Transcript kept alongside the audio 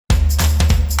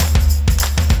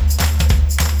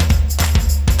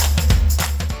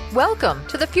Welcome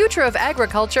to the Future of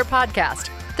Agriculture podcast,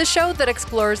 the show that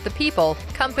explores the people,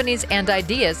 companies, and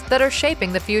ideas that are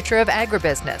shaping the future of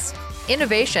agribusiness.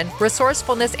 Innovation,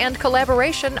 resourcefulness, and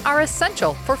collaboration are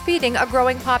essential for feeding a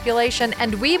growing population,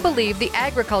 and we believe the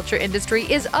agriculture industry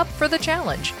is up for the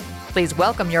challenge. Please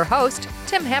welcome your host,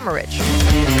 Tim Hammerich.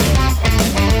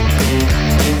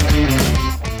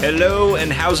 Hello,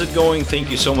 and how's it going? Thank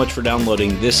you so much for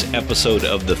downloading this episode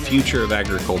of the Future of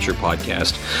Agriculture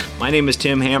podcast. My name is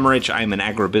Tim Hammerich. I'm an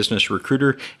agribusiness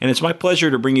recruiter, and it's my pleasure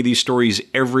to bring you these stories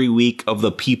every week of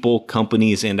the people,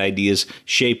 companies, and ideas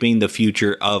shaping the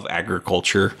future of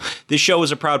agriculture. This show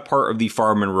is a proud part of the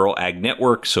Farm and Rural Ag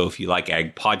Network, so if you like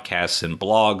ag podcasts and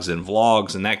blogs and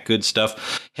vlogs and that good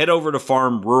stuff, head over to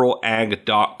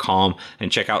farmruralag.com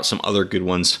and check out some other good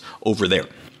ones over there.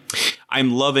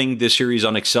 I'm loving this series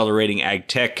on accelerating ag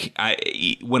tech.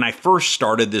 When I first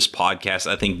started this podcast,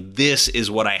 I think this is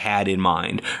what I had in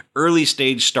mind. Early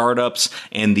stage startups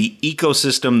and the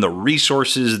ecosystem, the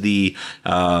resources, the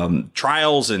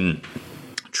trials and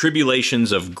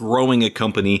tribulations of growing a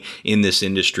company in this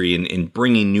industry and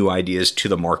bringing new ideas to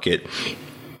the market.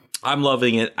 I'm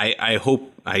loving it.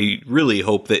 I really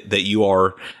hope that you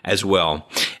are as well.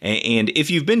 And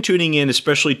if you've been tuning in,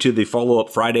 especially to the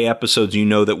follow-up Friday episodes, you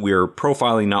know that we're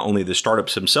profiling not only the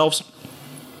startups themselves,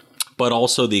 but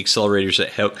also the accelerators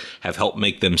that have helped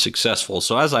make them successful.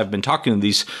 So as I've been talking to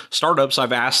these startups,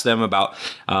 I've asked them about,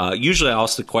 usually I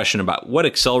ask the question about what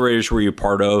accelerators were you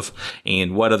part of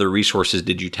and what other resources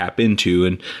did you tap into?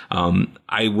 And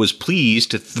I was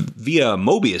pleased via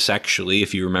Mobius, actually,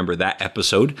 if you remember that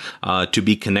episode, to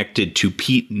be connected to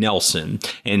Pete Nelson.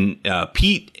 And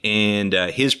Pete and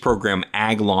his program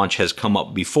Ag Launch has come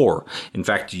up before. In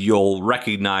fact, you'll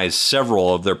recognize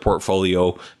several of their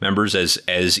portfolio members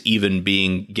as even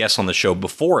being guests on the show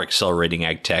before Accelerating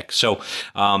Ag Tech. So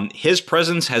his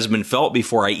presence has been felt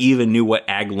before I even knew what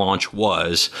Ag Launch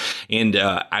was. And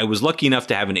I was lucky enough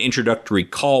to have an introductory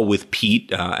call with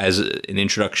Pete as an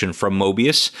introduction from Mobius,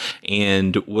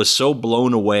 and was so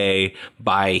blown away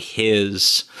by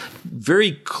his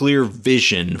very clear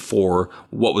vision for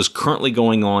what was currently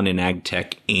going on in ag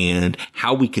tech and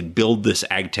how we could build this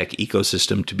ag tech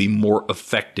ecosystem to be more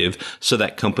effective so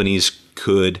that companies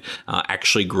could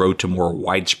actually grow to more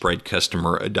widespread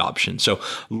customer adoption. So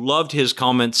loved his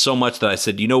comments so much that I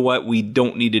said, you know what, we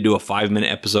don't need to do a 5-minute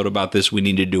episode about this. We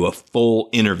need to do a full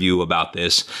interview about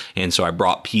this. And so I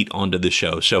brought Pete onto the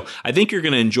show. So I think you're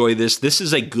going to enjoy this. This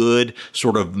is a good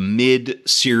sort of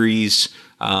mid-series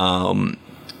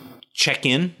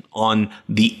check-in on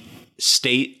the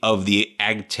state of the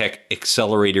ag tech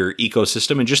accelerator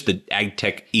ecosystem and just the ag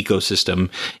tech ecosystem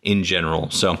in general.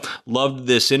 So loved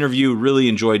this interview, really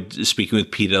enjoyed speaking with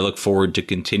Pete. I look forward to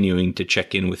continuing to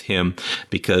check in with him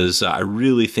because I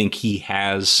really think he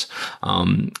has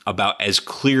about as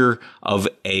clear of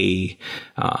a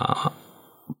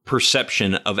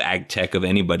perception of ag tech of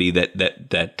anybody that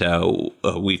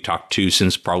we've talked to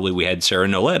since probably we had Sarah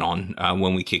Nolet on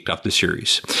when we kicked off the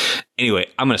series. Anyway,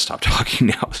 I'm going to stop talking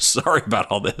now. Sorry about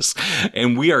all this.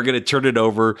 And we are going to turn it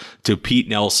over to Pete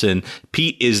Nelson.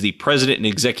 Pete is the president and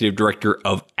executive director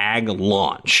of Ag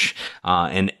Launch.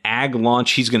 And Ag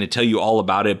Launch, he's going to tell you all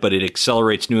about it, but it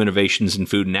accelerates new innovations in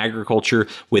food and agriculture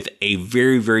with a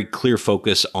very, very clear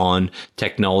focus on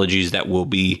technologies that will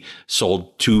be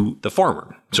sold to the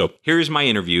farmer. So here's my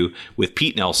interview with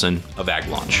Pete Nelson of Ag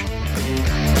Launch.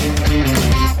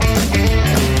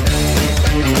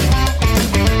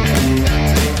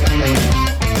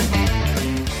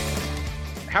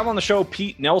 Have on the show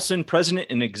Pete Nelson, President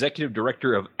and Executive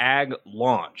Director of Ag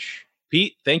Launch.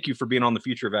 Pete, thank you for being on the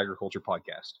Future of Agriculture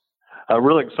podcast.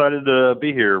 Really excited to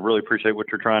be here. Really appreciate what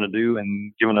you're trying to do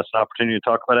and giving us an opportunity to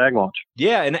talk about Ag Launch.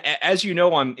 Yeah, and as you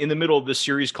know, I'm in the middle of this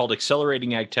series called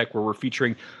Accelerating Ag Tech, where we're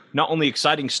featuring not only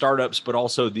exciting startups, but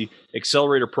also the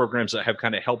accelerator programs that have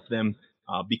kind of helped them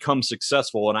become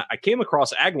successful. And I came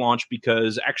across Ag Launch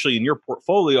because actually in your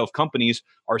portfolio of companies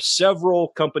are several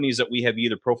companies that we have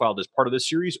either profiled as part of this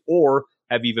series or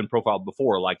have even profiled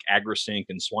before, like AgriSync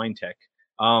and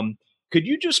SwineTech. Could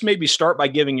you just maybe start by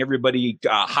giving everybody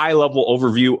a high-level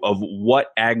overview of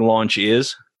what Ag Launch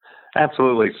is?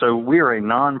 Absolutely. So we are a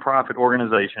nonprofit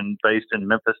organization based in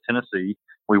Memphis, Tennessee.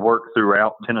 We work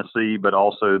throughout Tennessee, but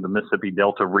also the Mississippi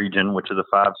Delta region, which is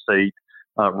a 5-state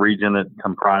region that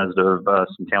comprised of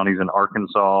some counties in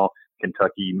Arkansas,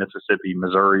 Kentucky, Mississippi,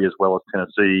 Missouri, as well as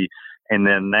Tennessee. And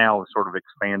then now sort of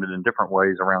expanded in different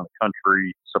ways around the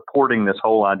country, supporting this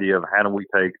whole idea of how do we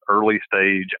take early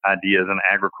stage ideas in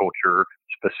agriculture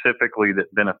specifically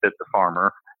that benefit the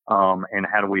farmer, and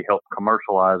how do we help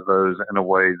commercialize those in a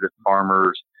way that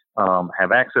farmers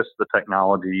have access to the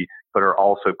technology, but are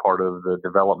also part of the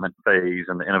development phase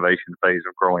and the innovation phase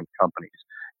of growing companies.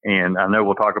 And I know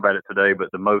we'll talk about it today, but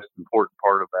the most important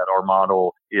part about our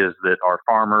model is that our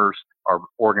farmers are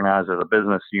organized as a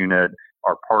business unit,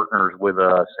 are partners with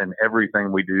us, and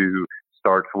everything we do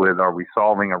starts with, are we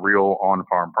solving a real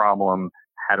on-farm problem?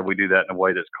 How do we do that in a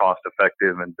way that's cost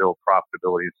effective and build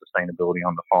profitability and sustainability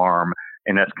on the farm?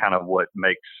 And that's kind of what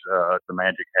makes the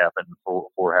magic happen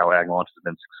for how AgLaunch has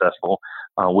been successful.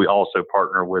 We also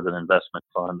partner with an investment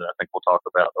fund that I think we'll talk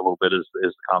about a little bit as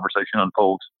the conversation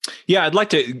unfolds. Yeah, I'd like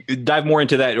to dive more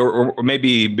into that, or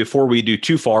maybe before we do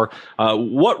too far,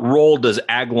 what role does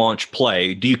AgLaunch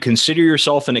play? Do you consider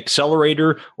yourself an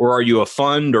accelerator, or are you a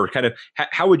fund, or kind of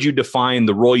how would you define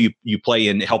the role you play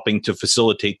in helping to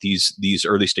facilitate these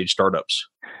early stage startups?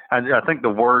 I think the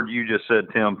word you just said,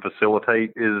 Tim,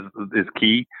 facilitate, is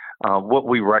key. What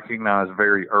we recognize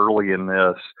very early in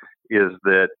this is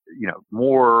that,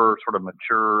 more sort of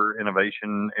mature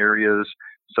innovation areas.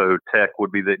 So tech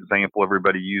would be the example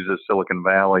everybody uses, Silicon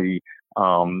Valley,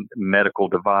 medical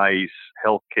device,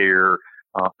 healthcare.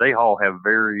 They all have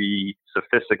very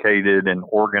sophisticated and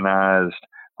organized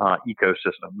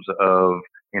ecosystems of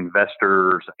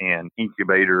investors and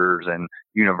incubators and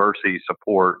university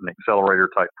support and accelerator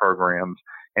type programs.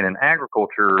 And in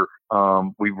agriculture,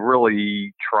 we've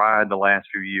really tried the last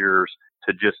few years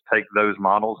to just take those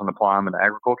models and apply them in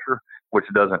agriculture, which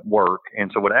doesn't work.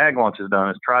 And so what AgLaunch has done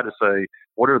is try to say,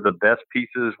 what are the best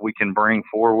pieces we can bring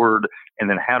forward? And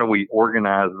then how do we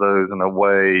organize those in a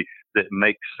way that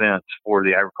makes sense for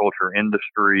the agriculture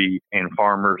industry and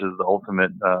farmers as the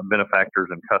ultimate benefactors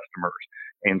and customers?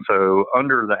 And so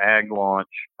under the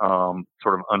AgLaunch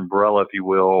sort of umbrella, if you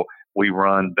will, we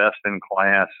run best in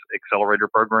class accelerator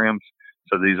programs.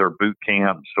 So these are boot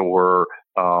camps or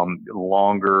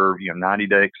longer,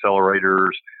 90-day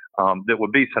accelerators that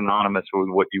would be synonymous with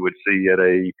what you would see at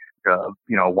a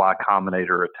Y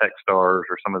Combinator, a Techstars,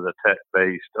 or some of the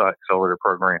tech-based accelerator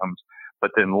programs.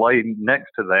 But then next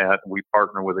to that, we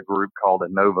partner with a group called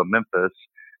Innova Memphis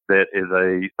that is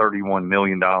a $31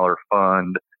 million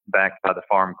fund backed by the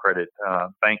Farm Credit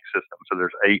Bank system. So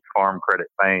there's 8 Farm Credit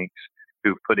banks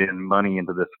who've put in money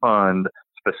into this fund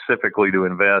specifically to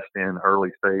invest in early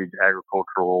stage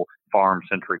agricultural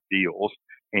farm-centric deals.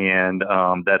 And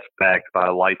that's backed by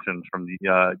a license from the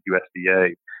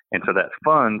USDA. And so that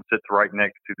fund sits right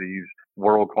next to these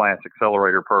world-class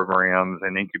accelerator programs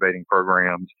and incubating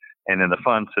programs. And then the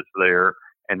fund sits there.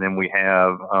 And then we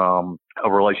have a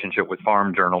relationship with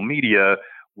Farm Journal Media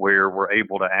where we're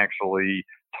able to actually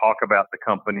talk about the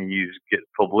companies, get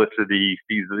publicity,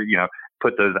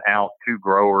 put those out to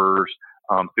growers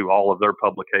through all of their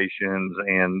publications.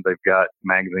 And they've got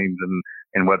magazines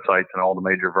and websites and all the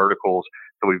major verticals.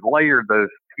 So we've layered those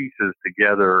pieces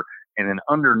together. And then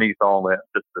underneath all that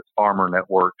sits this farmer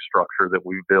network structure that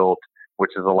we've built,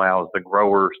 which allows the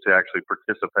growers to actually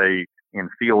participate in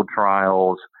field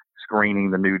trials,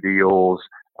 screening the new deals,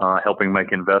 helping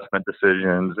make investment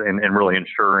decisions, and really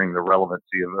ensuring the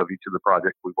relevancy of each of the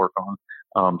projects we work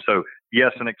on. So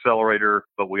yes, an accelerator,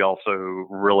 but we also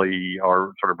really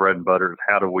are sort of bread and butter is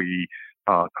how do we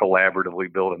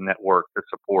collaboratively build a network to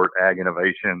support ag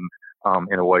innovation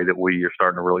in a way that we are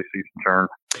starting to really see some turn.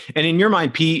 And in your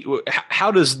mind, Pete,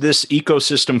 how does this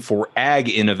ecosystem for ag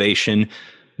innovation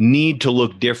need to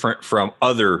look different from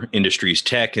other industries,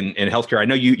 tech and healthcare? I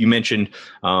know you mentioned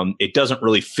it doesn't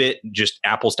really fit just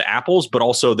apples to apples, but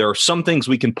also there are some things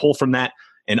we can pull from that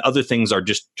and other things are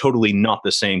just totally not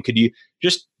the same. Could you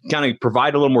just kind of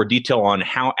provide a little more detail on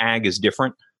how ag is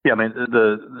different? Yeah, I mean,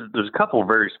 there's a couple of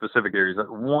very specific areas.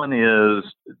 One is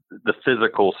the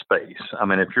physical space. I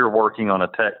mean, if you're working on a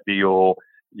tech deal,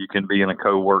 you can be in a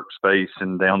co-work space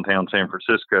in downtown San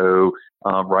Francisco,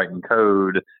 writing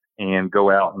code, and go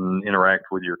out and interact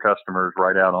with your customers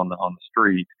right out on the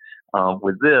street.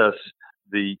 With this,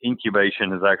 the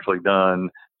incubation is actually done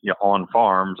on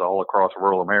farms all across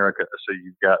rural America. So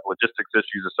you've got logistics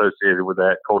issues associated with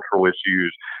that, cultural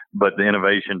issues, but the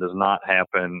innovation does not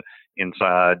happen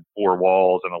inside 4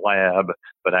 walls in a lab,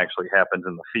 but actually happens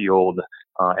in the field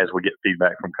as we get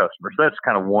feedback from customers. So that's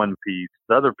kind of one piece.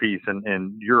 The other piece,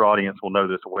 and your audience will know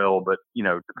this well, but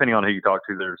depending on who you talk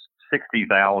to, there's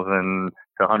 60,000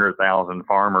 to 100,000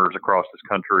 farmers across this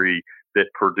country that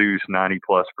produce 90+%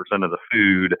 of the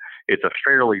food. It's a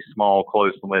fairly small,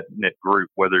 close-knit group,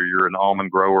 whether you're an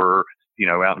almond grower,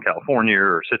 out in California,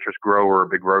 or citrus grower, a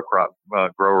big row crop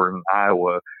grower in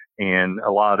Iowa. And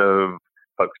a lot of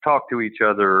folks talk to each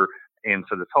other. And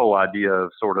so this whole idea of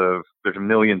sort of there's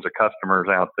millions of customers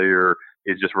out there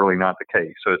is just really not the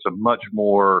case. So it's a much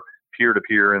more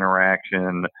peer-to-peer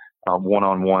interaction.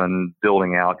 one-on-one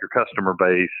building out your customer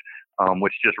base,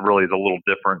 which just really is a little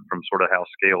different from sort of how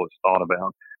scale is thought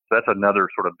about. So that's another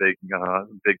sort of big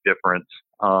difference.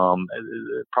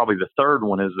 Probably the third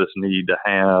one is this need to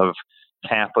have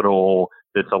capital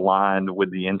that's aligned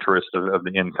with the interest of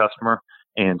the end customer.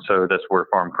 And so that's where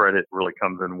farm credit really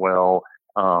comes in well.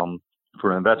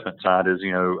 For an investment side is,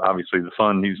 obviously the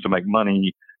fund needs to make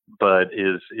money, but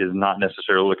is not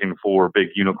necessarily looking for big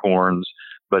unicorns,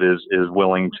 but is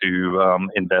willing to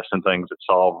invest in things that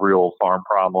solve real farm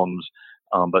problems,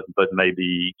 but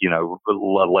maybe,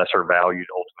 a lesser valued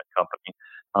ultimate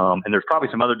company. And there's probably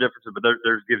some other differences, but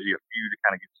there gives you a few to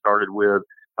kind of get started with.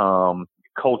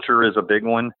 Culture is a big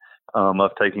one,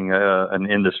 of taking an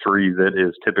industry that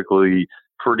is typically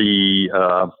pretty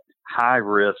high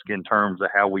risk in terms of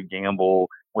how we gamble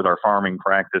with our farming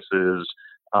practices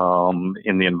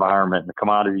in the environment and the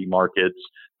commodity markets,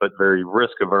 but very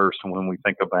risk averse when we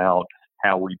think about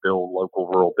how we build local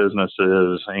rural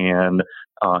businesses and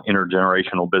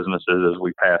intergenerational businesses as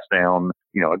we pass down,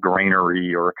 a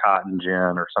granary or a cotton gin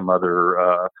or some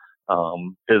other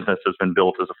business that's been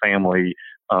built as a family.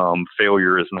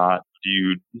 Failure is not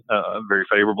viewed very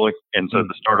favorably. And so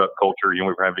the startup culture, we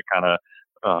have to kind of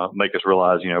make us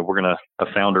realize,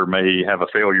 a founder may have a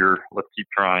failure. Let's keep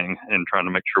trying and trying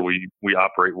to make sure we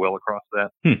operate well across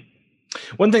that.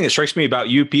 One thing that strikes me about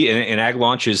you, Pete, and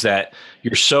AgLaunch is that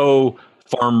you're so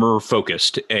farmer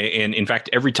focused. And in fact,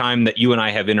 every time that you and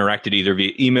I have interacted either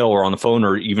via email or on the phone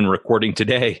or even recording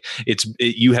today,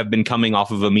 you have been coming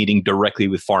off of a meeting directly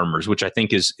with farmers, which I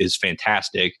think is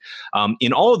fantastic.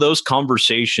 In all of those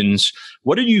conversations,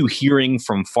 what are you hearing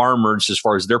from farmers as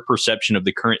far as their perception of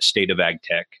the current state of ag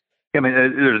tech? I mean,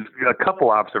 there's a couple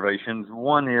observations.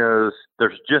 One is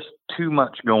there's just too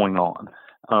much going on.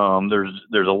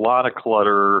 There's a lot of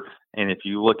clutter, and if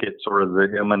you look at sort of the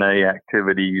M&A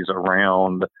activities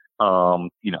around,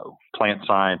 plant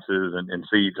sciences and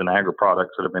seeds and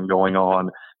agri-products that have been going on,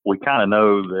 we kind of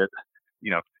know that,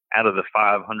 out of the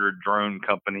 500 drone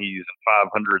companies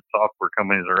and 500 software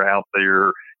companies that are out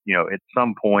there, at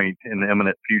some point in the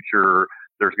imminent future,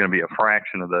 there's going to be a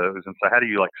fraction of those. And so how do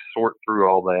you sort through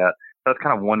all that? That's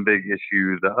kind of one big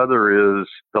issue. The other is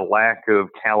the lack of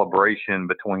calibration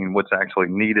between what's actually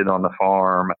needed on the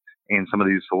farm and some of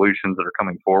these solutions that are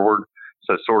coming forward.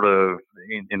 So sort of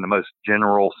in the most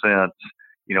general sense,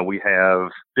 we have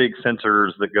big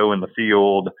sensors that go in the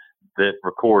field that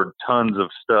record tons of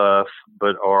stuff,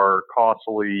 but are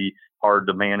costly, hard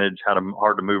to manage,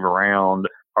 hard to move around,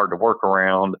 hard to work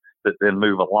around, that then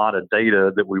move a lot of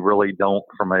data that we really don't,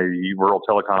 from a rural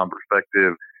telecom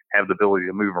perspective, have the ability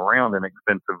to move around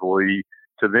inexpensively,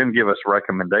 to then give us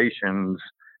recommendations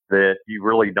that you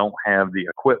really don't have the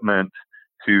equipment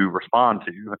to respond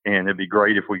to. And it'd be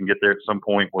great if we can get there at some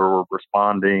point where we're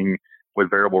responding with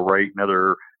variable rate and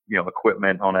other,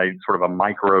 equipment on a sort of a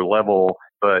micro level,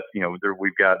 but,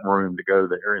 we've got room to go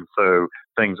there. And so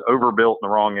things overbuilt in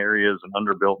the wrong areas and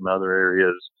underbuilt in other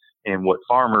areas. And what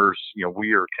farmers,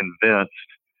 we are convinced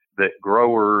that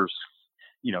growers,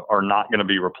 are not going to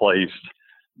be replaced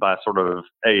by sort of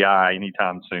AI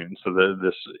anytime soon. So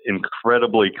this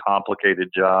incredibly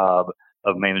complicated job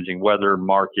of managing weather,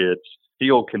 markets,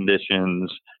 field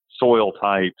conditions, soil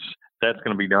types, that's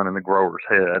going to be done in the grower's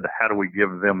head. How do we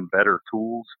give them better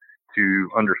tools to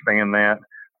understand that,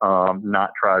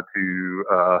 not try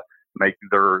to make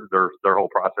their whole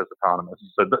process autonomous?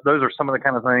 So those are some of the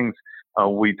kind of things.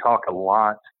 We talk a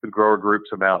lot with grower groups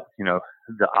about,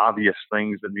 the obvious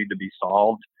things that need to be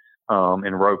solved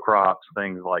in row crops,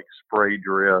 things like spray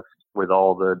drift with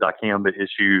all the dicamba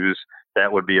issues.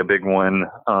 That would be a big one.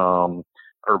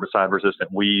 Herbicide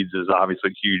resistant weeds is obviously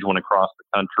a huge one across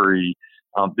the country.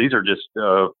 These are just,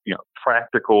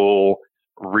 practical,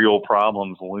 real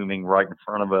problems looming right in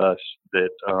front of us that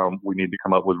we need to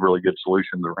come up with really good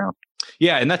solutions around.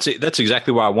 Yeah, and that's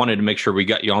exactly why I wanted to make sure we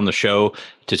got you on the show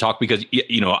to talk, because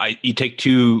you take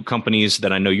two companies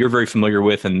that I know you're very familiar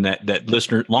with, and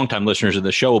that longtime listeners of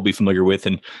the show will be familiar with,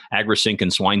 and AgriSync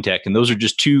and SwineTech, and those are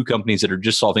just two companies that are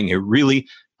just solving a really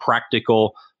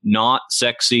practical, not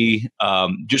sexy,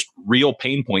 just real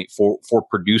pain point for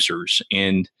producers.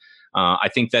 And I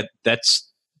think that's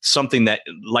something that,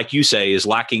 like you say, is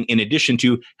lacking, in addition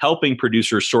to helping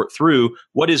producers sort through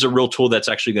what is a real tool that's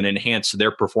actually going to enhance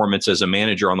their performance as a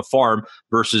manager on the farm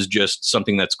versus just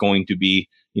something that's going to be,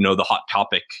 the hot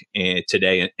topic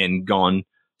today and gone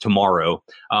tomorrow.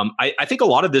 I think a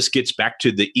lot of this gets back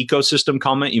to the ecosystem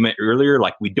comment you made earlier.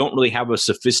 Like, we don't really have a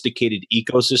sophisticated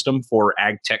ecosystem for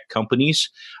ag tech companies.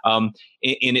 And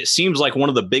it seems like one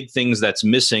of the big things that's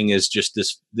missing is just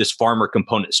this farmer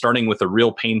component, starting with a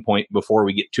real pain point before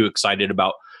we get too excited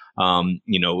about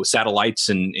satellites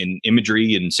and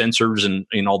imagery and sensors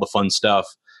and all the fun stuff.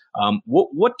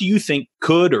 What do you think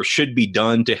could or should be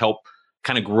done to help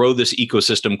kind of grow this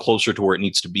ecosystem closer to where it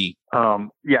needs to be?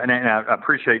 And I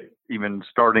appreciate even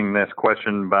starting this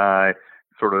question by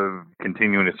sort of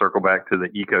continuing to circle back to the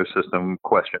ecosystem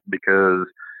question, because,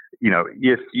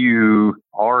 if you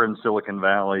are in Silicon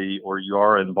Valley or you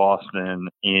are in Boston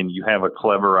and you have a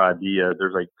clever idea,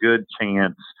 there's a good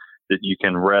chance that you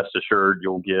can rest assured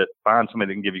you'll find somebody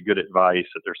that can give you good advice,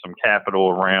 that there's some capital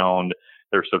around,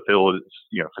 there's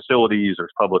facilities,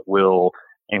 there's public will.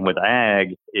 And with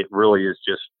ag, it really is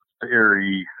just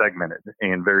very segmented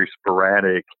and very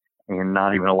sporadic, and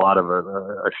not even a lot of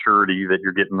a surety that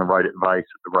you're getting the right advice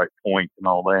at the right point and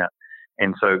all that.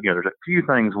 And so, there's a few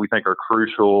things we think are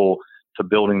crucial to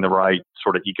building the right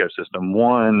sort of ecosystem.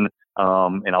 One,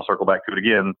 and I'll circle back to it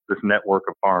again, this network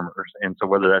of farmers. And so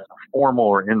whether that's a formal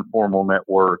or informal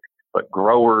network, but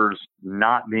growers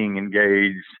not being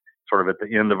engaged sort of at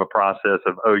the end of a process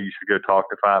of, you should go talk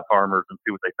to 5 farmers and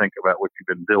see what they think about what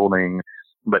you've been building,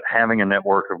 but having a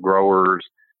network of growers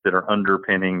that are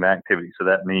underpinning the activity. So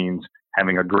that means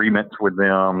having agreements with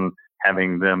them,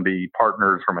 having them be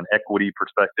partners from an equity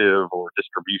perspective or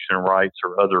distribution rights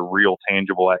or other real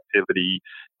tangible activity,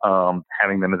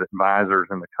 having them as advisors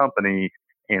in the company,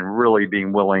 and really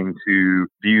being willing to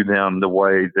view them the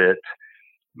way that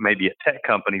maybe a tech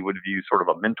company would view sort of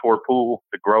a mentor pool.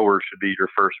 The growers should be your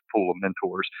first pool of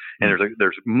mentors. And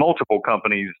there's multiple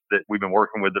companies that we've been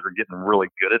working with that are getting really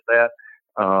good at that.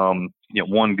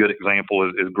 One good example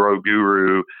is Grow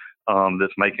Guru,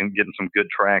 that's getting some good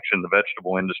traction in the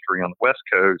vegetable industry on the West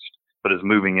Coast, but is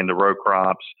moving into row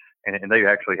crops. And they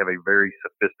actually have a very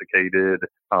sophisticated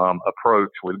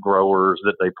approach with growers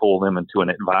that they pull them into an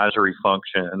advisory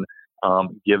function,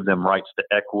 give them rights to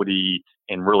equity,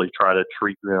 and really try to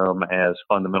treat them as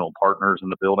fundamental partners in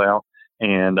the build out.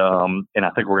 And I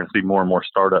think we're going to see more and more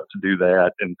startups do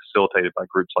that, and facilitated by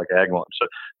groups like AgLaunch. So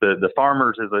the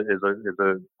farmers is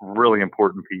a really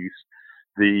important piece.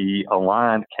 The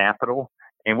aligned capital,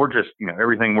 and we're just,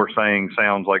 everything we're saying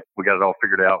sounds like we got it all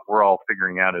figured out. We're all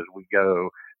figuring out as we go,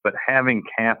 but having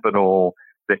capital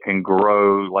that can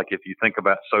grow, like if you think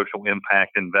about social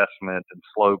impact investment and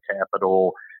slow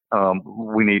capital,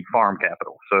 we need farm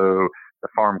capital. So the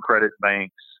farm credit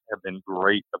banks have been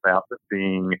great about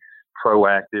being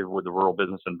proactive with the Rural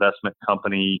Business Investment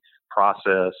Company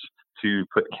process to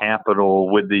put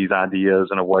capital with these ideas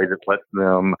in a way that lets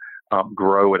them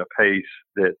grow at a pace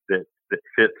that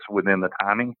fits within the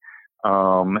timing.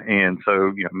 And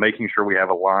so, making sure we have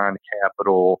aligned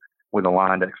capital with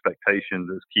aligned expectations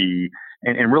is key.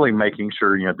 And really making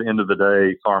sure, at the end of the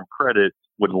day, Farm Credit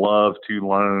would love to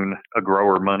loan a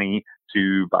grower money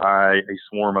to buy a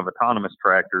swarm of autonomous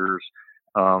tractors.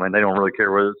 And they don't really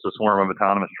care whether it's a swarm of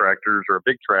autonomous tractors or a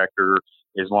big tractor,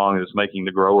 as long as it's making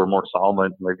the grower more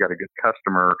solvent and they've got a good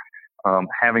customer.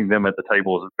 Having them at the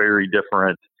table is very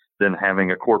different than having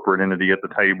a corporate entity at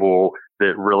the table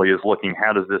that really is looking,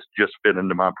 how does this just fit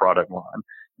into my product line?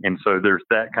 And so there's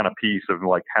that kind of piece of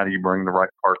like, how do you bring the right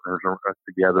partners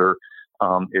together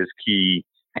is key.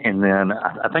 And then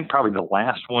I think probably the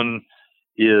last one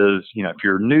is, if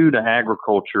you're new to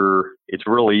agriculture, it's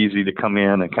really easy to come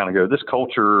in and kind of go, this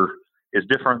culture is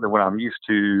different than what I'm used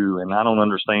to, and I don't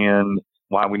understand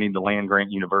why we need the land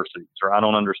grant universities, or I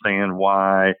don't understand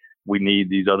why we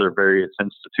need these other various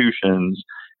institutions.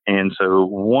 And so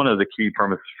one of the key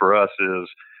premises for us is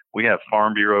we have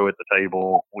Farm Bureau at the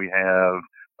table. We have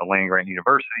the land grant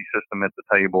university system at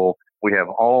the table. We have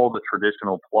all the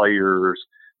traditional players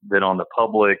that on the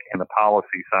public and the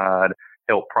policy side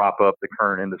help prop up the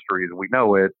current industry as we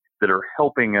know it, that are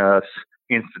helping us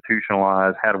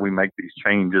institutionalize how do we make these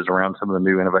changes around some of the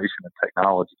new innovation and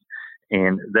technology.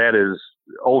 And that is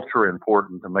ultra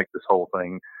important to make this whole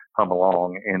thing come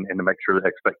along and to make sure the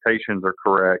expectations are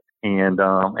correct. And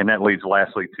that leads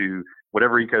lastly to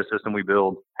whatever ecosystem we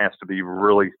build has to be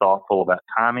really thoughtful about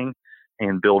timing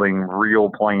and building real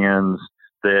plans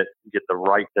that get the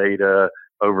right data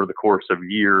over the course of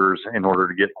years in order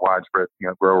to get widespread,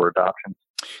 grower adoption.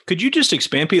 Could you just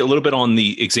expand, Pete, a little bit on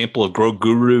the example of Grow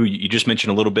Guru? You just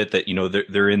mentioned a little bit that,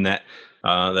 they're in that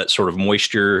sort of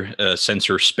moisture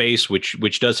sensor space,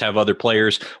 which does have other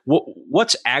players.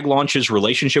 What's AgLaunch's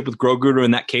relationship with Grow Guru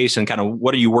in that case, and kind of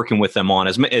what are you working with them on?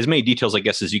 As many details, I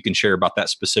guess, as you can share about that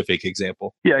specific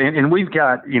example. Yeah, and we've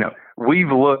got,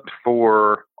 we've looked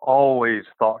for always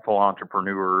thoughtful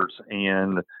entrepreneurs,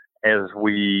 and as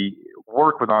we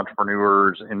work with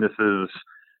entrepreneurs, and this is,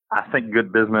 I think,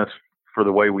 good business for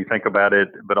the way we think about it,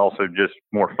 but also just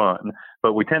more fun.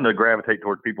 But we tend to gravitate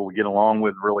towards people we get along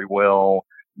with really well,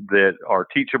 that are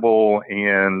teachable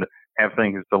and have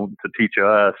things to teach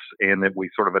us, and that we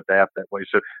sort of adapt that way.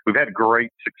 So we've had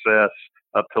great success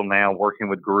up till now working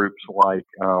with groups like,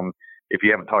 if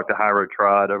you haven't talked to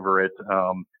Hydrotrod over at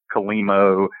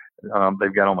Calimo,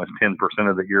 they've got almost 10%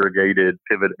 of the irrigated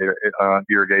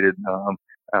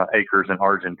acres in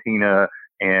Argentina,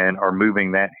 and are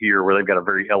moving that here where they've got a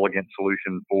very elegant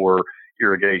solution for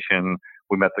irrigation.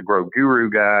 We met the Grow Guru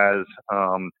guys,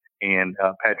 and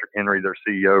Patrick Henry, their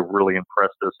CEO, really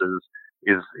impressed us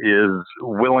is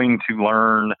willing to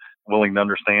learn, willing to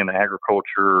understand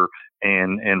agriculture,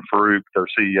 and Farouk, their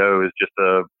CEO, is just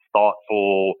a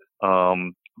thoughtful,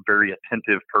 very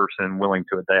attentive person willing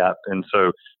to adapt. And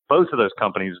so both of those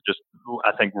companies just,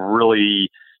 I think, really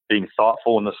being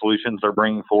thoughtful in the solutions they're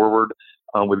bringing forward.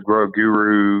 With Grow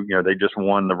Guru, they just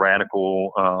won the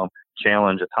Radical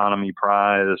Challenge Autonomy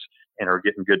Prize and are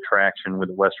getting good traction with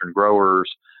the Western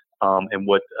growers. And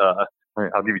what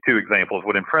I'll give you two examples.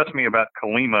 What impressed me about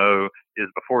Calimo is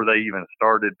before they even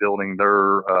started building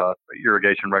their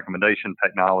irrigation recommendation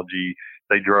technology,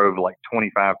 they drove like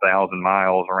 25,000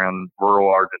 miles around rural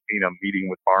Argentina meeting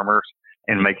with farmers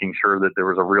and making sure that there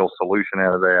was a real solution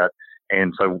out of that.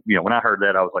 And so, when I heard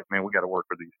that, I was like, man, we got to work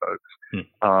with these folks.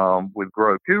 With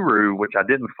Grow Guru, which I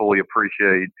didn't fully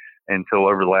appreciate until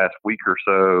over the last week or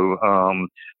so,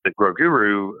 that Grow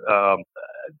Guru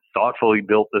thoughtfully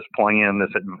built this plan,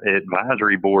 this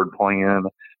advisory board plan,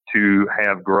 to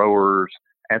have growers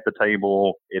at the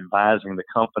table advising the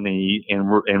company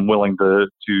and willing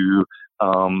to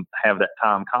have that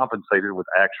time compensated with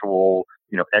actual,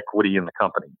 equity in the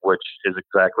company, which is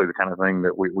exactly the kind of thing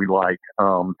that we like.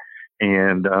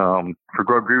 And for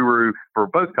Grow Guru, for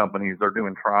both companies, they're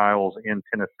doing trials in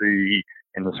Tennessee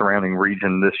and the surrounding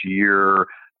region this year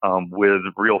with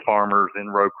real farmers in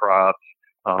row crops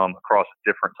across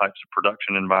different types of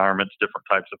production environments, different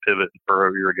types of pivot and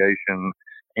furrow irrigation.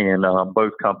 And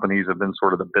both companies have been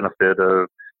sort of the benefit of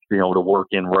being able to work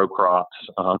in row crops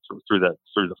through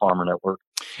the farmer network.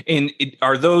 And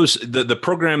are those the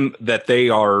program that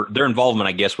their involvement,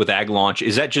 I guess, with Ag Launch,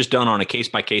 is that just done on a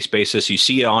case-by-case basis? You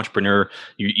see an entrepreneur,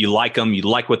 you like them, you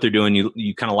like what they're doing,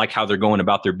 you kind of like how they're going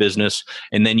about their business,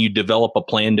 and then you develop a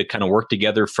plan to kind of work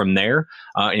together from there?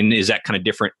 And is that kind of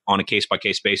different on a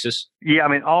case-by-case basis? Yeah, I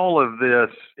mean, all of this,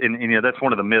 and that's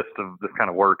one of the myths of this kind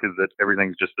of work, is that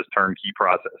everything's just this turnkey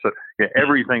process. So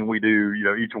everything we do,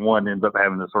 each one ends up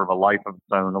having this sort of a life of its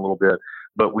own a little bit.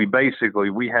 But we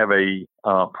have a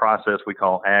process we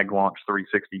call Ag Launch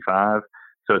 365.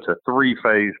 So it's a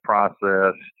 3-phase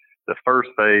process. The first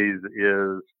phase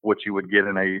is what you would get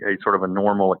in a sort of a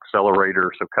normal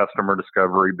accelerator. So customer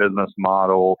discovery, business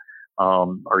model.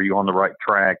 Are you on the right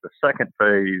track? The second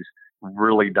phase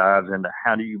really dives into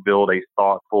how do you build a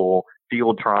thoughtful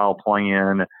field trial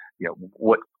plan.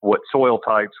 What soil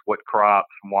types, what crops,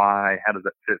 why, how does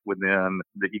that fit within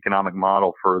the economic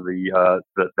model for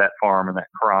that farm and that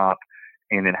crop?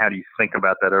 And then how do you think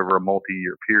about that over a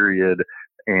multi-year period,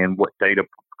 and what data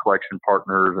collection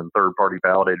partners and third-party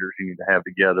validators you need to have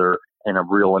together, and a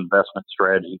real investment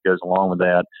strategy goes along with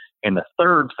that. And the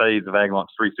third phase of Ag Launch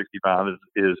 365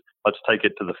 is let's take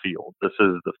it to the field. This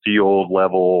is the field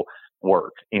level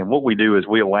work. And what we do is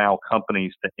we allow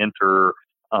companies to enter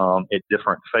at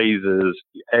different phases.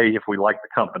 If we like the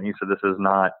company, so this is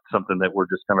not something that we're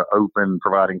just kind of open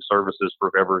providing services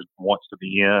for whoever wants to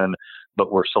be in,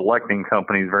 but we're selecting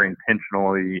companies very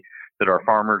intentionally that our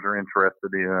farmers are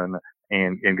interested in,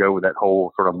 and go with that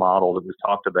whole sort of model that we've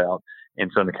talked about.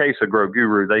 And so in the case of Grow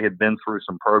Guru, they had been through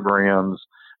some programs,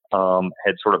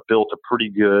 had sort of built a pretty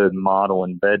good model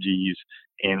in veggies,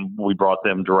 and we brought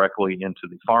them directly into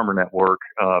the farmer network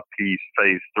piece,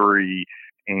 phase 3,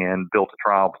 and built a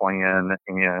trial plan,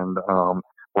 and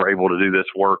were able to do this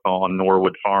work on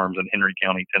Norwood Farms in Henry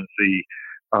County, Tennessee.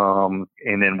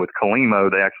 And then with Calimo,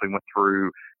 they actually went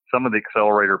through some of the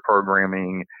accelerator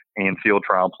programming and field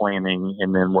trial planning,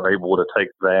 and then were able to take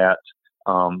that.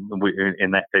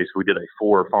 In that case, we did a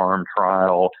 4-farm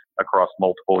trial across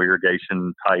multiple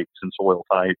irrigation types and soil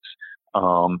types,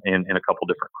 and a couple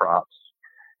different crops.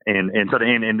 And so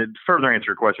to further answer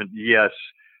your question, yes,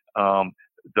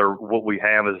 what we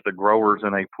have is the growers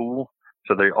in a pool.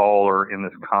 So they all are in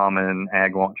this common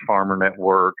Ag Launch farmer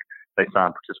network. They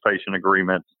sign participation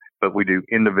agreements, but we do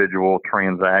individual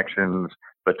transactions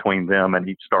between them and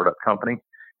each startup company.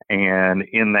 And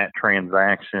in that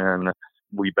transaction,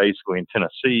 we basically in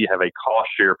Tennessee have a cost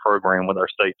share program with our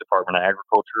state Department of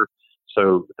Agriculture.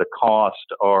 So the cost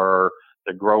are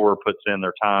the grower puts in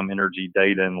their time, energy,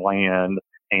 data, and land,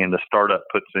 and the startup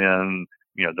puts in,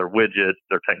 their widgets,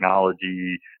 their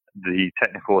technology, the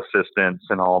technical assistance,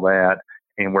 and all that.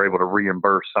 and we're able to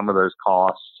reimburse some of those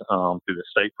costs through the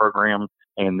state program.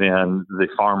 And then the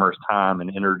farmer's time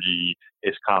and energy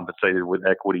is compensated with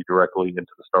equity directly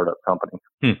into the startup company.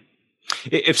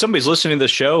 If somebody's listening to the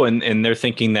show and they're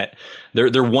thinking that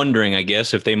they're wondering, I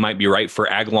guess, if they might be right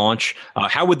for Ag Launch,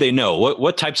 how would they know?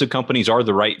 What types of companies are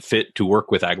the right fit to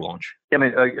work with Ag Launch? I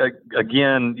mean,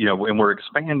 again, and we're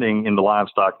expanding into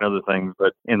livestock and other things,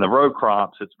 but in the row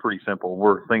crops, it's pretty simple.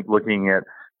 We're looking at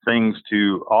things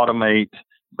to automate,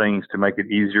 things to make it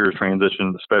easier to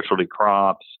transition to specialty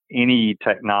crops, any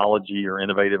technology or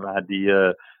innovative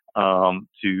idea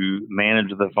to manage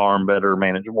the farm better,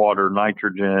 manage water,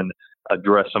 nitrogen,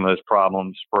 address some of those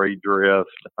problems, spray drift.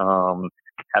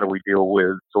 How do we deal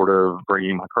with sort of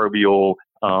bringing microbial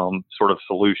sort of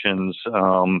solutions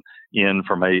in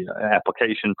from a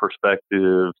application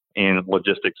perspective and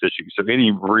logistics issues? So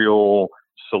any real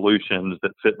solutions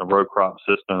that fit in the row crop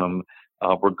system,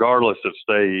 regardless of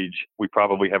stage, we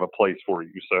probably have a place for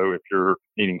you. So if you're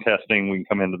needing testing, we can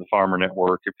come into the farmer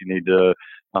network. If you need to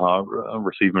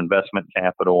receive investment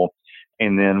capital.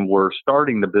 And then we're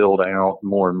starting to build out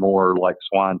more and more, like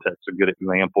SwineTech's a good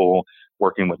example,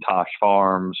 working with Tosh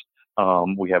Farms.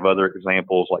 We have other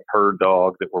examples like Herd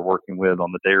Dog that we're working with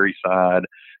on the dairy side.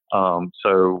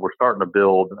 So we're starting to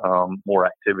build more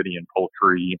activity in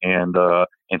poultry and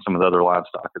some of the other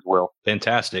livestock as well.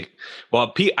 Fantastic.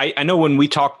 Well, Pete, I know when we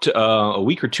talked a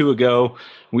week or two ago,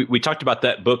 we talked about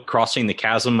that book, Crossing the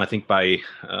Chasm, I think by,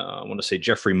 I want to say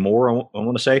Jeffrey Moore, I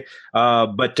want to say.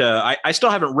 But I still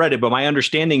haven't read it, but my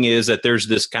understanding is that there's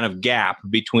this kind of gap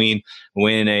between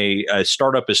when a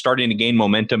startup is starting to gain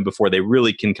momentum before they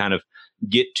really can kind of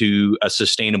get to a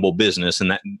sustainable business. And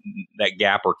that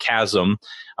gap or chasm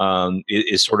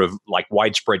is sort of like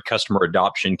widespread customer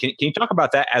adoption. Can you talk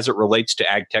about that as it relates to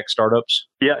ag tech startups?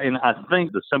 Yeah, and I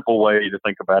think the simple way to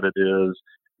think about it is,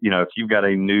 if you've got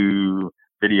a new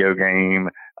video game,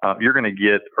 you're going to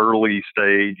get early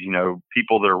stage,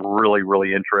 people that are really,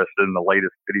 really interested in the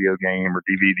latest video game or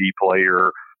DVD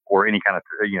player or any kind of,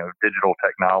 digital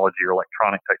technology or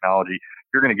electronic technology.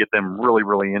 You're going to get them really,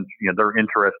 really, they're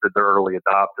interested, they're early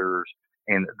adopters,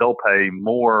 and they'll pay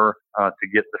more to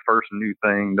get the first new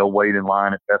thing. They'll wait in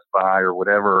line at Best Buy or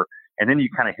whatever. And then you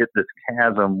kind of hit this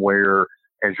chasm where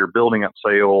as you're building up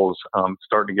sales,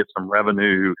 starting to get some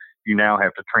revenue, you now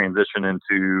have to transition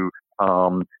into,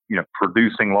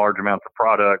 producing large amounts of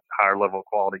product, higher level of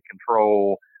quality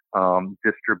control,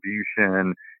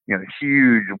 distribution,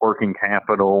 huge working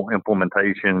capital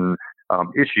implementation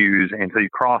issues. And so you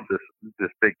cross this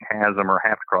big chasm or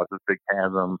have to cross this big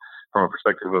chasm from a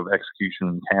perspective of execution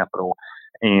and capital.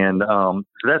 And so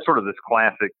that's sort of this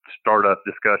classic startup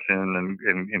discussion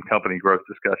and company growth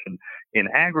discussion. In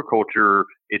agriculture,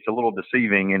 it's a little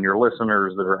deceiving, and your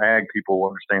listeners that are ag people will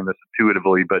understand this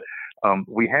intuitively, but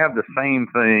we have the same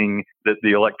thing that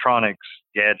the electronics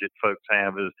gadget folks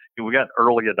have is we got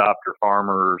early adopter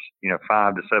farmers,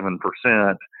 5 to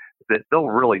 7%, that they'll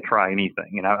really try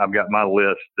anything. And I've got my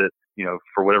list that,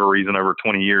 for whatever reason, over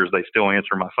 20 years, they still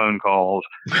answer my phone calls,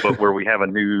 but where we have a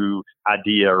new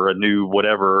idea or a new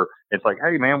whatever, it's like,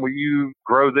 hey man, will you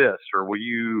grow this? Or will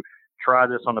you try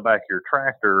this on the back of your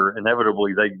tractor?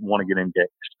 Inevitably, they want to get engaged.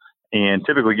 And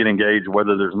typically get engaged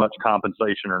whether there's much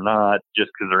compensation or not, just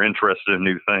because they're interested in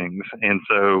new things. And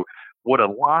so what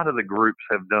a lot of the groups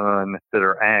have done that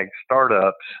are ag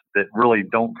startups that really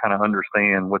don't kind of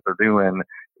understand what they're doing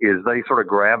is they sort of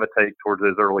gravitate towards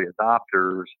those early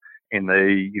adopters, and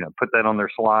they, put that on their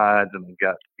slides, and they've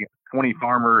got 20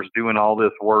 farmers doing all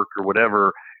this work or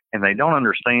whatever. And they don't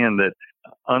understand that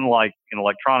unlike in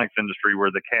electronics industry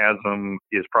where the chasm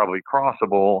is probably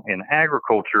crossable, in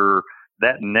agriculture,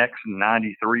 that next 93%,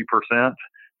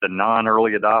 the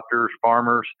non-early adopters,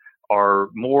 farmers, are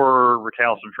more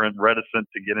recalcitrant, reticent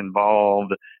to get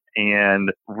involved,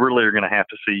 and really are going to have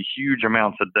to see huge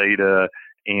amounts of data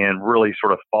and really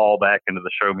sort of fall back into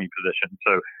the show me position.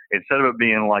 So instead of it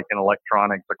being like in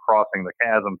electronics, a crossing the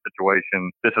chasm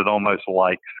situation, this is almost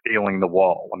like scaling the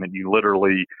wall. I mean, you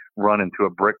literally run into a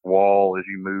brick wall as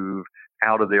you move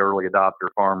out of the early adopter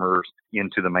farmers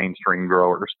into the mainstream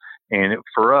growers. And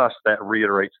for us, that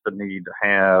reiterates the need to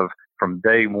have from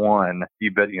day one,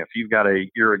 if you've got a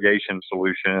irrigation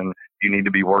solution, you need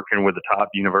to be working with the top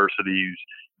universities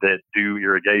that do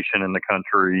irrigation in the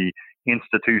country,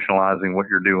 institutionalizing what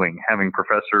you're doing, having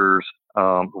professors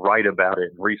write about it,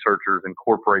 and researchers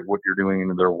incorporate what you're doing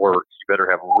into their work. You better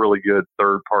have really good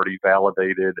third-party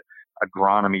validated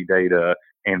agronomy data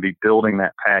and be building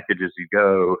that package as you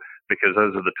go, because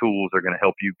those are the tools that are going to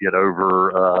help you get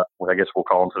over what I guess we'll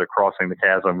call, instead of crossing the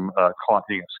chasm,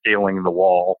 scaling the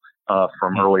wall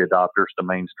from early adopters to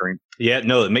mainstream. Yeah,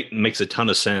 no, it makes a ton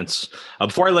of sense.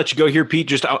 Before I let you go here, Pete,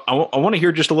 just I want to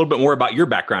hear just a little bit more about your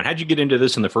background. How'd you get into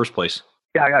this in the first place?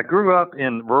 Yeah, I grew up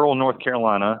in rural North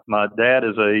Carolina. My dad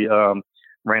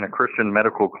ran a Christian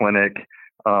medical clinic,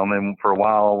 and for a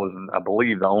while was, I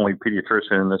believe, the only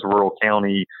pediatrician in this rural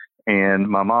county. And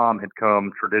my mom had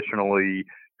come traditionally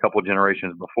a couple of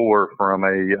generations before from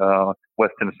a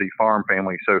West Tennessee farm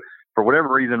family. So for whatever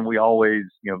reason, we always,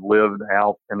 lived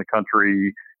out in the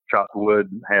country, chopped wood,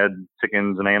 had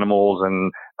chickens and animals,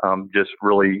 and just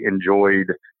really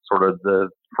enjoyed sort of the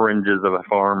fringes of a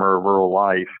farm or rural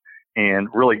life, and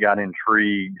really got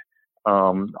intrigued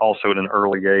also at an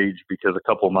early age because a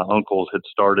couple of my uncles had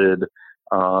started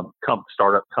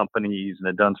startup companies and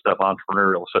had done stuff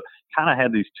entrepreneurial. So kind of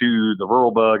had these two, the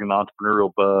rural bug and the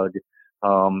entrepreneurial bug.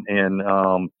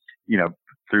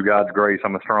 Through God's grace,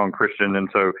 I'm a strong Christian. And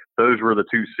so those were the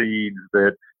two seeds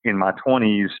that in my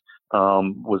 20s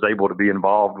was able to be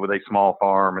involved with a small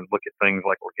farm and look at things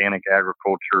like organic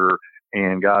agriculture.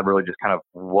 And God really just kind of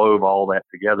wove all that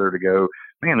together to go,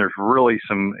 man, there's really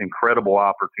some incredible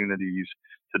opportunities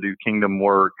to do kingdom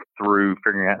work through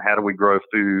figuring out how do we grow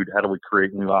food, how do we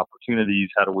create new opportunities,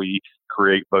 how do we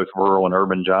create both rural and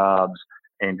urban jobs.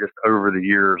 And just over the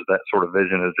years, that sort of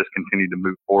vision has just continued to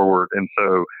move forward. And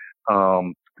so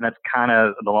that's kind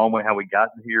of the long way how we got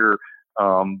here.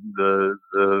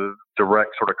 The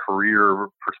direct sort of career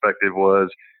perspective was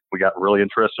we got really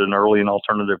interested in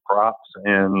alternative crops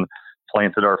and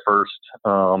planted our first,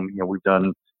 we've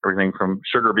done everything from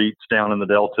sugar beets down in the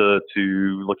Delta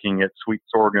to looking at sweet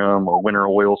sorghum or winter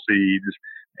oil seeds.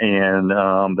 And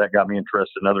that got me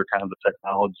interested in other kinds of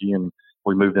technology. And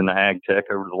we moved into ag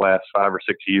tech over the last 5 or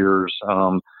 6 years.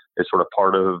 It's sort of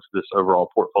part of this overall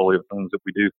portfolio of things that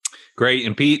we do. Great.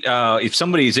 And Pete, if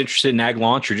somebody is interested in Ag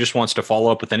Launch or just wants to follow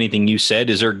up with anything you said,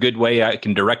 is there a good way I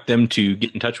can direct them to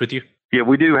get in touch with you? Yeah,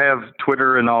 we do have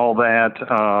Twitter and all that.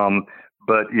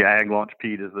 But yeah, Ag Launch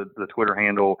Pete is the Twitter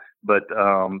handle. But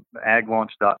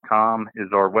aglaunch.com is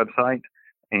our website.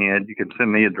 And you can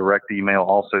send me a direct email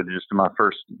also just to my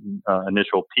first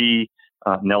initial P,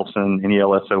 Nelson,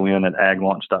 Nelson at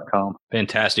aglaunch.com.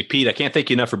 Fantastic. Pete, I can't thank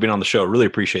you enough for being on the show. Really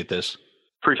appreciate this.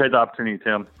 Appreciate the opportunity,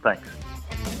 Tim. Thanks.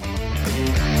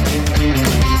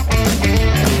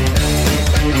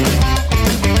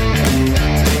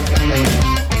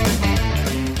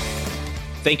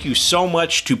 Thank you so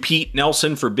much to Pete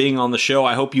Nelson for being on the show.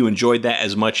 I hope you enjoyed that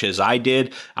as much as I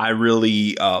did. I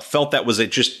really felt that was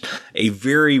just a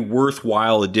very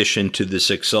worthwhile addition to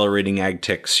this Accelerating Ag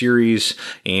Tech series,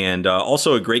 and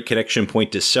also a great connection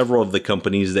point to several of the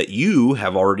companies that you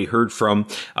have already heard from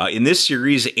in this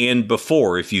series and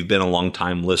before, if you've been a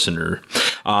long-time listener.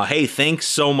 Hey, thanks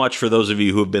so much for those of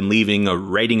you who have been leaving a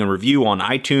rating and review on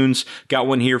iTunes. Got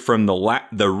one here from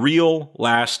the Real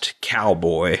Last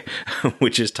Cowboy,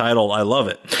 which is titled, I love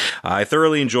it. I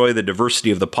thoroughly enjoy the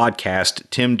diversity of the podcast.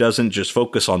 Tim doesn't just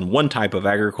focus on one type of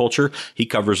agriculture. He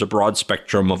covers a broad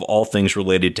spectrum of all things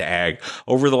related to ag.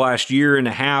 Over the last year and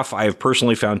a half, I have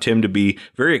personally found Tim to be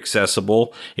very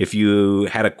accessible. If you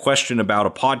had a question about a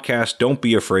podcast, don't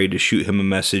be afraid to shoot him a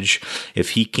message.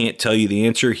 If he can't tell you the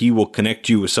answer, he will connect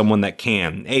you with someone that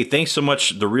can. Hey, thanks so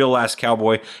much, the Real Last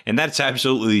Cowboy. And that's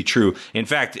absolutely true. In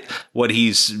fact, what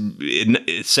he's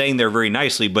saying there very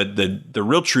nicely, but the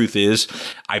real truth is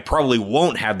I probably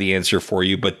won't have the answer for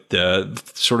you, but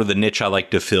sort of the niche I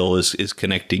like to fill is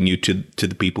connecting you to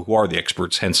the people who are the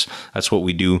experts. Hence, that's what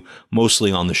we do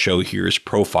mostly on the show here, is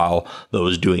profile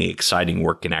those doing exciting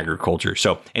work in agriculture.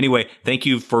 So anyway, thank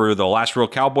you for the Last Real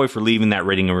Cowboy for leaving that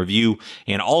rating and review,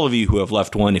 and all of you who have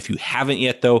left one. If you haven't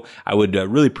yet, though, I would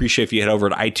really appreciate if you head over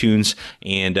to iTunes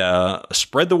and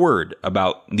spread the word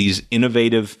about these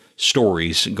innovative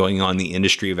stories going on in the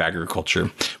industry of agriculture.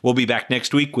 We'll be back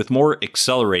next week with more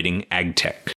Accelerating Ag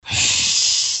Tech.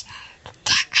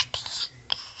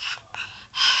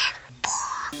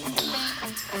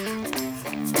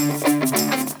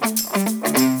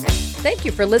 Thank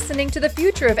you for listening to the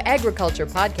Future of Agriculture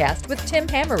podcast with Tim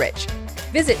Hammerich.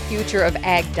 Visit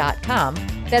futureofag.com.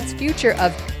 That's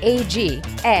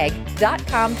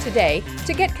futureofag.com today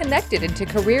to get connected into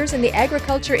careers in the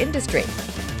agriculture industry.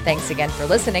 Thanks again for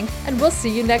listening, and we'll see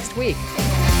you next week.